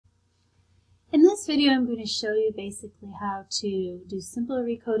this video, I'm going to show you basically how to do simple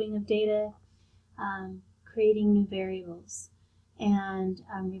recoding of data, creating new variables, and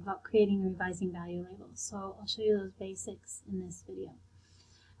creating and revising value labels. So I'll show you those basics in this video.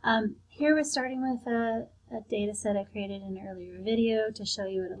 Here we're starting with a data set I created in an earlier video to show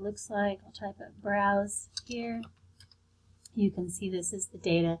you what it looks like. I'll type up browse here. You can see this is the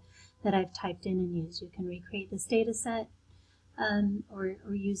data that I've typed in and used. You can recreate this data set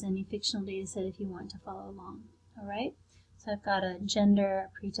or use any fictional data set if you want to follow along. All right, so I've got a gender,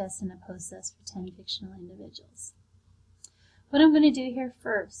 a pretest, and a posttest for 10 fictional individuals. What I'm going to do here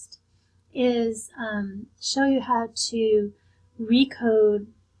first is show you how to recode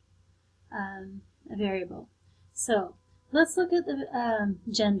a variable. So let's look at the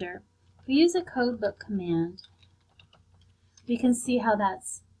gender. If we use a codebook command, we can see how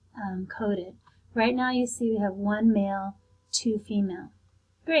that's coded. Right now you see we have 1 male, 2 female.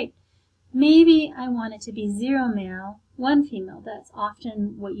 Great. Maybe I want it to be 0 male, 1 female. That's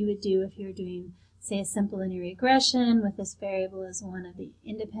often what you would do if you're doing, say, a simple linear regression with this variable as one of the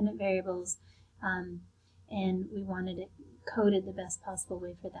independent variables, and we wanted it coded the best possible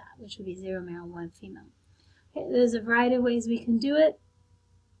way for that, which would be 0 male, 1 female. Okay, there's a variety of ways we can do it.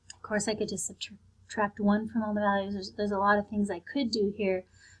 Of course, I could just subtract 1 from all the values. There's a lot of things I could do here,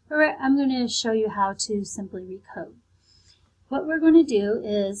 but I'm going to show you how to simply recode. What we're going to do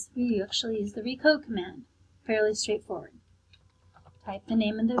is we actually use the Recode command. Fairly straightforward. Type the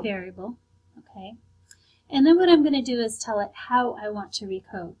name of the variable, okay? And then what I'm going to do is tell it how I want to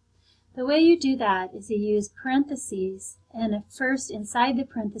recode. The way you do that is you use parentheses, and at first inside the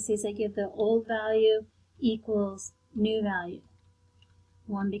parentheses I give the old value equals new value.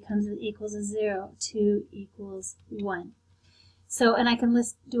 1 equals a 0, 2 equals 1. So, and I can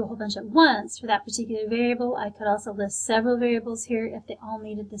do a whole bunch at once for that particular variable. I could also list several variables here. If they all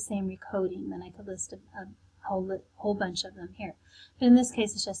needed the same recoding, then I could list a whole bunch of them here. But in this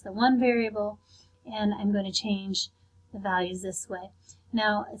case, it's just the one variable, and I'm going to change the values this way.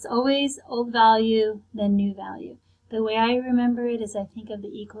 Now, it's always old value, then new value. The way I remember it is I think of the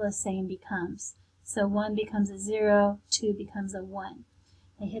equal as saying becomes. So 1 becomes a 0, 2 becomes a 1.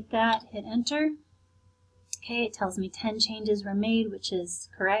 I hit that, hit enter. Okay, it tells me 10 changes were made, which is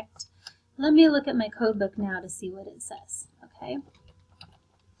correct. Let me look at my code book now to see what it says. Okay.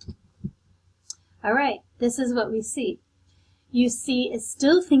 All right, this is what we see. You see it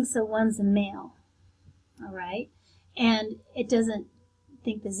still thinks a 1's a male. All right, and it doesn't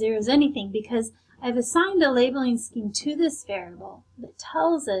think the 0 is anything because I've assigned a labeling scheme to this variable that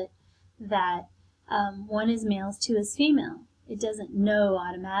tells it that 1 is male, 2 is female. It doesn't know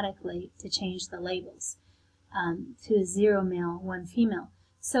automatically to change the labels to a 0 male, 1 female.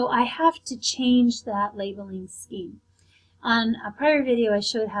 So I have to change that labeling scheme. On a prior video I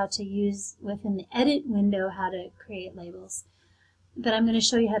showed how to use within the edit window how to create labels, but I'm going to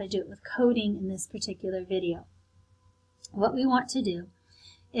show you how to do it with coding in this particular video. What we want to do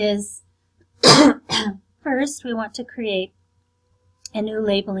is first we want to create a new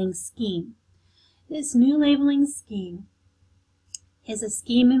labeling scheme. This new labeling scheme is a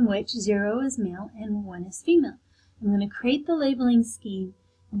scheme in which 0 is male and 1 is female. I'm going to create the labeling scheme,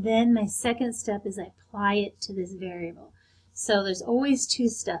 then my second step is I apply it to this variable. So there's always 2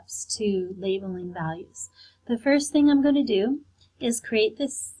 steps to labeling values. The first thing I'm going to do is create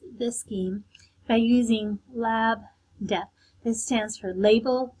this scheme by using lab.def. This stands for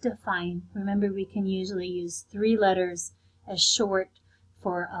label define. Remember, we can usually use 3 letters as short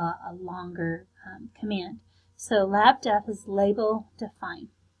for a longer command. So lab.def is label define.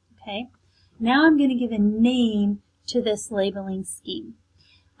 Okay. Now I'm going to give a name to this labeling scheme.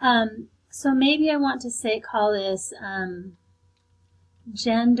 So maybe I want to call this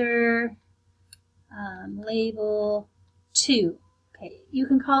gender label 2. Okay. You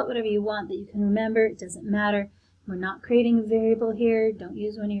can call it whatever you want that you can remember. It doesn't matter. We're not creating a variable here. Don't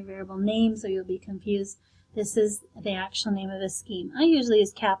use one of your variable names or you'll be confused. This is the actual name of a scheme. I usually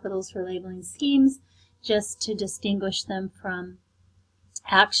use capitals for labeling schemes, just to distinguish them from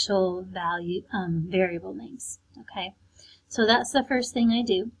actual value variable names. Okay, so that's the first thing I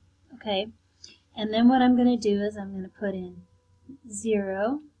do. Okay, and then what I'm going to do is I'm going to put in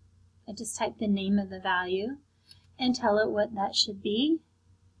 0. I just type the name of the value and tell it what that should be,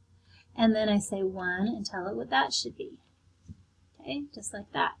 and then I say 1 and tell it what that should be. Okay, just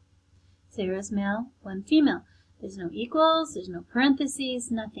like that. 0 is male, 1 female. There's no equals, there's no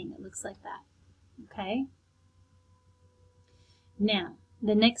parentheses, nothing. It looks like that. Okay. Now,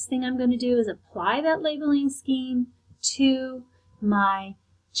 the next thing I'm going to do is apply that labeling scheme to my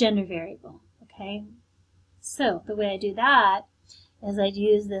gender variable. Okay. So the way I do that is I'd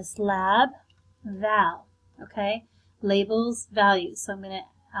use this lab val, okay? Labels, values. So I'm going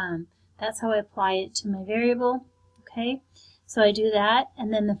to, that's how I apply it to my variable, okay? So I do that,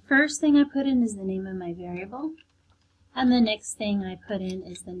 and then the first thing I put in is the name of my variable, and the next thing I put in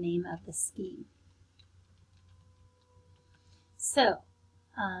is the name of the scheme. So,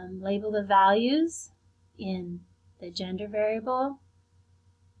 label the values in the gender variable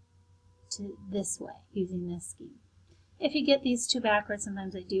to this way, using this scheme. If you get these two backwards,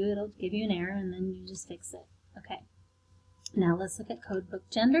 sometimes I do, it'll give you an error, and then you just fix it. Okay. Now let's look at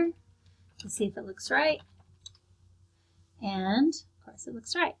codebook gender to see if it looks right. And, of course, it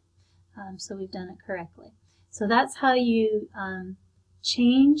looks right. So we've done it correctly. So that's how you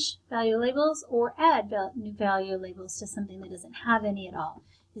change value labels or add new value labels to something that doesn't have any at all,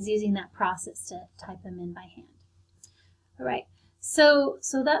 is using that process to type them in by hand. All right, so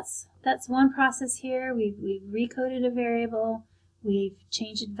that's one process here. We've recoded a variable. We've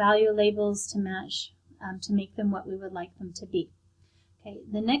changed value labels to match, to make them what we would like them to be. Okay,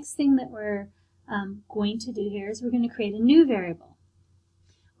 the next thing that we're going to do here is we're going to create a new variable.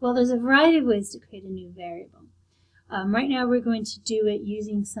 Well, there's a variety of ways to create a new variable. Right now we're going to do it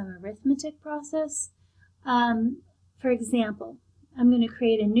using some arithmetic process. For example, I'm going to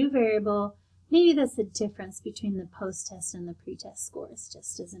create a new variable. Maybe that's the difference between the post-test and the pre-test scores,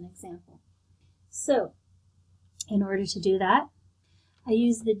 just as an example. So, in order to do that, I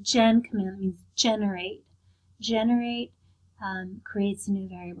use the gen command, that means generate. Generate creates a new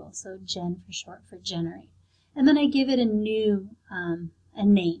variable, so gen for short for generate. And then I give it a new a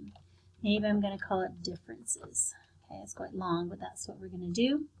name. Maybe I'm going to call it differences. Okay, it's quite long, but that's what we're going to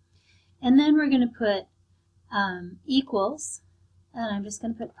do. And then we're going to put equals, and I'm just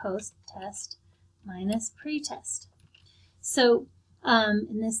going to put post-test minus pre-test. So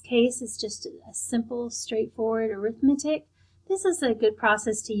in this case, it's just a simple, straightforward arithmetic. This is a good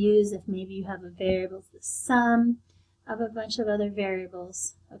process to use if maybe you have a variable, the sum of a bunch of other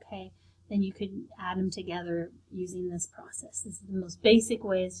variables, okay? Then you could add them together using this process. This is the most basic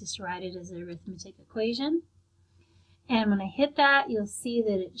way, is just write it as an arithmetic equation. And when I hit that, you'll see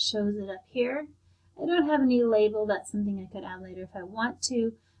that it shows it up here. I don't have any label. That's something I could add later if I want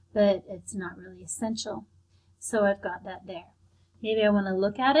to, but it's not really essential. So I've got that there. Maybe I want to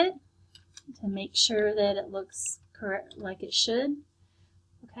look at it to make sure that it looks correct, like it should.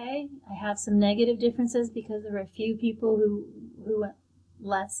 Okay, I have some negative differences because there were a few people who went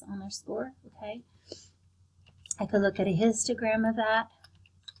less on their score. Okay, I could look at a histogram of that,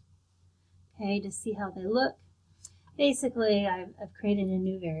 okay, to see how they look. Basically, I've created a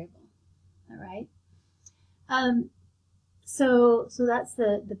new variable. All right. So that's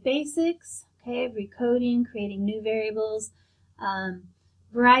the basics. Okay, of recoding, creating new variables.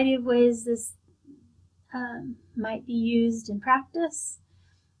 Variety of ways this might be used in practice.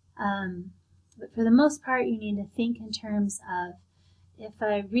 But for the most part, you need to think in terms of, if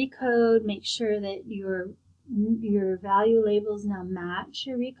I recode, make sure that your value labels now match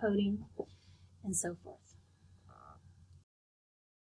your recoding, and so forth.